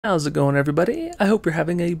How's it going, everybody? I hope you're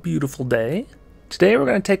having a beautiful day. Today we're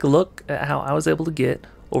going to take a look at how I was able to get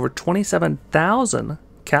over 27,000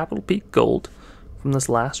 Capital Peak Gold from this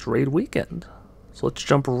last raid weekend. So let's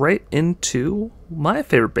jump right into my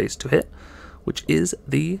favorite base to hit, which is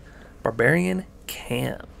the Barbarian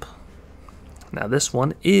Camp. Now this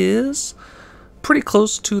one is pretty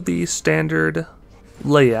close to the standard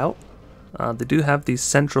layout. They do have these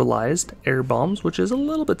centralized air bombs, which is a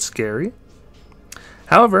little bit scary.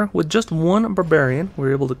 However, with just one Barbarian, we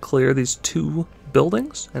were able to clear these two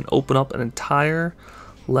buildings and open up an entire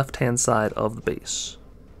left-hand side of the base.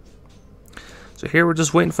 So here we're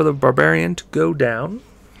just waiting for the Barbarian to go down,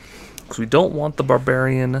 because we don't want the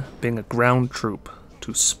Barbarian being a ground troop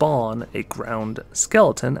to spawn a ground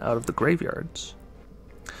skeleton out of the graveyards.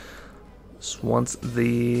 So once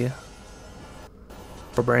the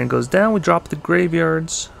Barbarian goes down, we drop the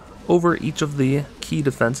graveyards over each of the key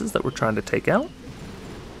defenses that we're trying to take out.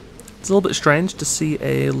 It's a little bit strange to see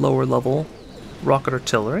a lower level rocket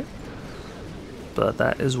artillery, but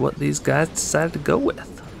that is what these guys decided to go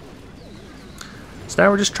with. So now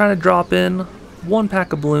we're just trying to drop in one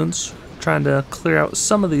pack of balloons, trying to clear out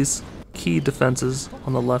some of these key defenses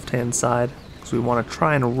on the left hand side, because we want to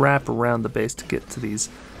try and wrap around the base to get to these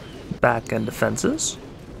back end defenses.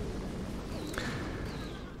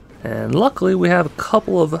 And luckily we have a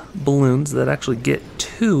couple of balloons that actually get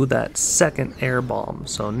to that second air bomb.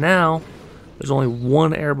 So now there's only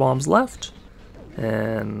one air bombs left,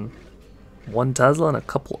 and one Tesla and a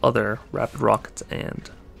couple other rapid rockets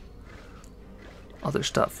and other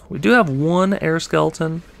stuff. We do have one air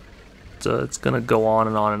skeleton, so it's going to go on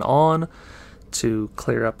and on and on to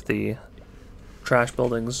clear up the trash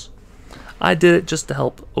buildings. I did it just to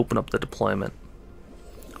help open up the deployment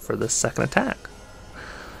for this second attack.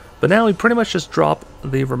 But now we pretty much just drop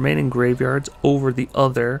the remaining graveyards over the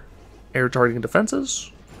other air targeting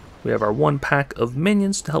defenses. We have our one pack of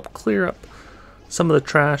minions to help clear up some of the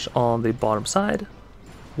trash on the bottom side.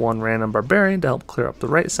 One random Barbarian to help clear up the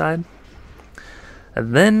right side.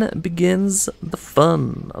 And then begins the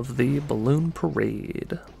fun of the balloon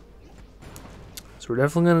parade. So we're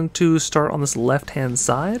definitely going to start on this left-hand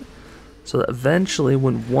side, so that eventually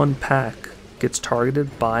when one pack gets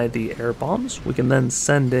targeted by the air bombs, we can then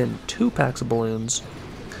send in two packs of balloons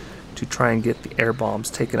to try and get the air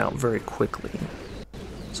bombs taken out very quickly.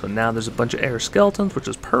 So now there's a bunch of air skeletons, which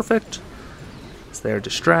is perfect. So they're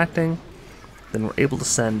distracting. Then we're able to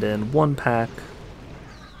send in one pack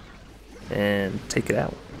and take it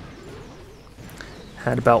out.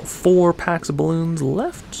 Had about 4 packs of balloons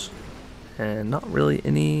left, and not really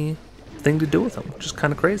anything to do with them, which is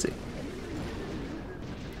kind of crazy.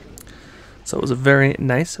 So it was a very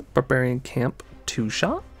nice Barbarian Camp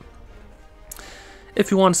 2-shot.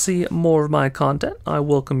 If you want to see more of my content, I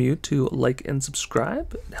welcome you to like and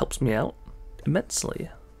subscribe. It helps me out immensely.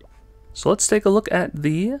 So let's take a look at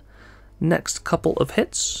the next couple of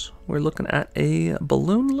hits. We're looking at a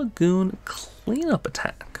Balloon Lagoon cleanup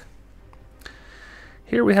attack.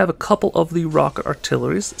 Here we have a couple of the rocket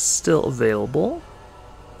artilleries still available.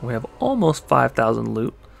 We have almost 5,000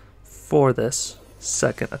 loot for this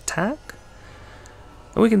second attack.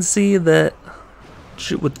 And we can see that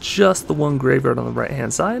with just the one graveyard on the right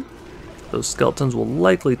hand side, those skeletons will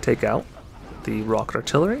likely take out the rocket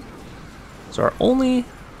artillery. So our only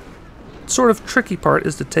sort of tricky part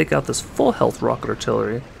is to take out this full health rocket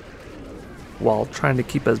artillery while trying to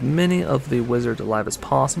keep as many of the wizards alive as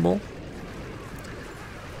possible.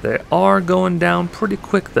 They are going down pretty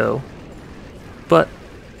quick though, but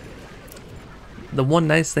the one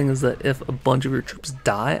nice thing is that if a bunch of your troops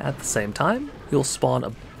die at the same time, you'll spawn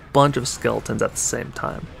a bunch of skeletons at the same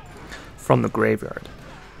time from the graveyard.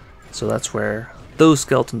 So that's where those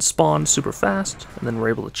skeletons spawn super fast, and then we're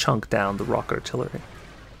able to chunk down the rocket artillery.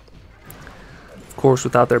 Of course,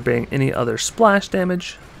 without there being any other splash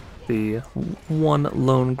damage, the one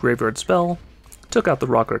lone graveyard spell took out the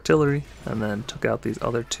rocket artillery and then took out these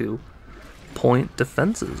other 2 point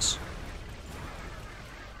defenses.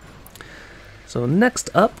 So next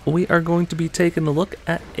up, we are going to be taking a look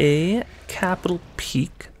at a Capital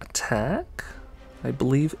Peak attack. I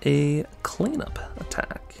believe a cleanup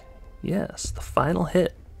attack. Yes, the final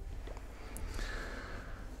hit.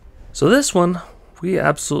 So this one, we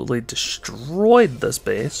absolutely destroyed this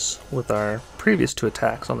base with our previous 2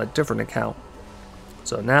 attacks on a different account.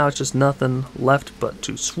 So now it's just nothing left but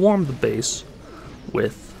to swarm the base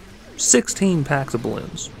with 16 packs of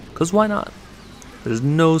balloons. Because why not? There's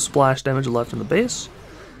no splash damage left in the base,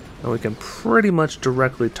 and we can pretty much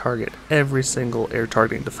directly target every single air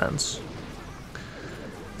targeting defense.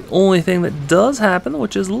 The only thing that does happen,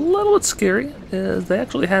 which is a little bit scary, is they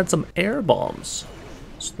actually had some air bombs.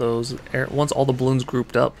 So those once all the balloons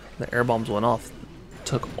grouped up, the air bombs went off,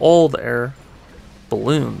 took all the air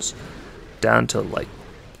balloons down to like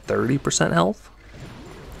 30% health.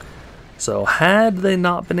 So had they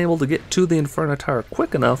not been able to get to the Inferno Tower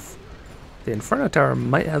quick enough, the Inferno Tower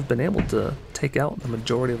might have been able to take out the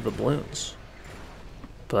majority of the balloons.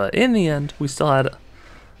 But in the end, we still had,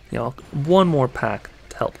 you know, one more pack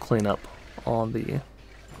to help clean up on the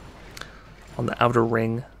outer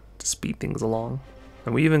ring to speed things along.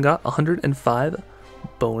 And we even got 105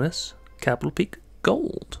 bonus Capital Peak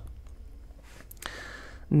gold.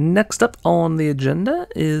 Next up on the agenda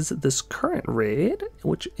is this current raid,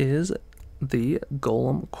 which is the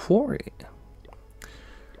Golem Quarry.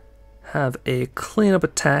 Have a cleanup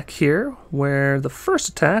attack here, where the first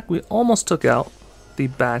attack we almost took out the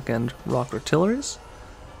back end rock artilleries.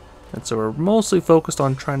 And so we're mostly focused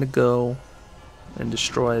on trying to go and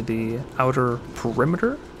destroy the outer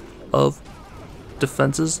perimeter of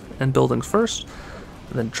defenses and buildings first,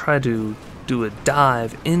 and then try to do a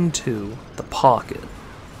dive into the pocket.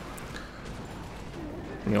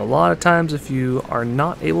 You know, a lot of times if you are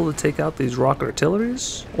not able to take out these rocket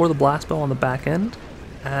artilleries or the blast bow on the back end,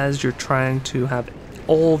 as you're trying to have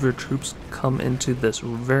all of your troops come into this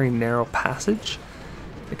very narrow passage,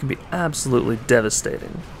 it can be absolutely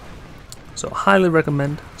devastating. So highly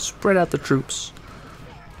recommend spread out the troops,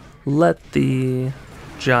 let the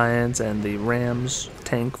giants and the rams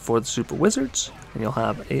tank for the super wizards, and you'll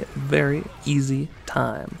have a very easy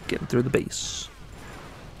time getting through the base.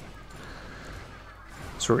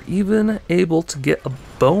 So we're even able to get a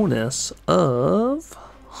bonus of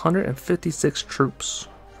 156 troops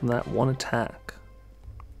from that one attack.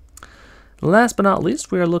 Last but not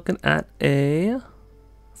least, we are looking at a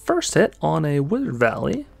first hit on a Wizard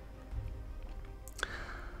Valley.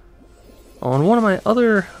 On one of my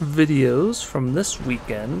other videos from this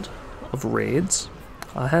weekend of raids,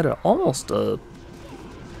 I had almost a,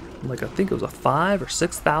 like I think it was a 5,000 or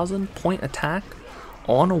 6,000 point attack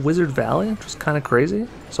on a Wizard Valley, which was kind of crazy.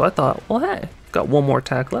 So I thought, well, hey, got one more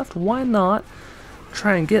attack left. Why not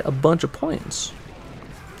try and get a bunch of points?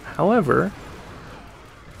 However,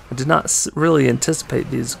 I did not really anticipate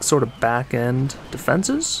these sort of back-end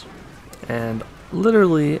defenses, and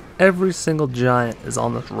literally every single giant is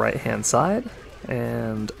on the right-hand side.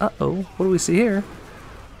 And uh-oh, what do we see here?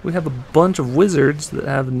 We have a bunch of wizards that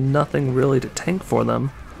have nothing really to tank for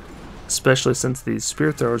them, especially since these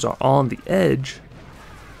spear throwers are on the edge.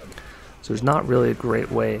 So there's not really a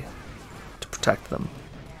great way to protect them.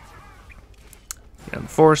 And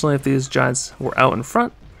unfortunately, if these giants were out in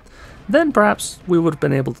front, then perhaps we would have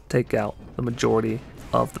been able to take out the majority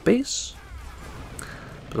of the base.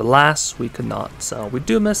 But alas, we could not. So we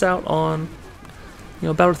do miss out on, you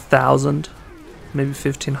know, about 1,000, maybe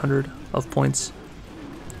 1,500 of points.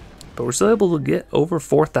 But we're still able to get over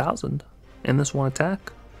 4,000 in this one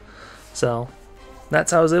attack. So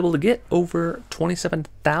that's how I was able to get over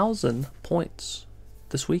 27,000 points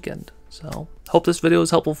this weekend. So hope this video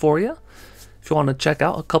is helpful for you. If you want to check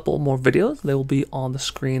out a couple more videos, they will be on the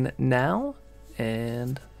screen now.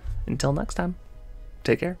 And until next time,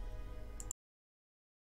 take care.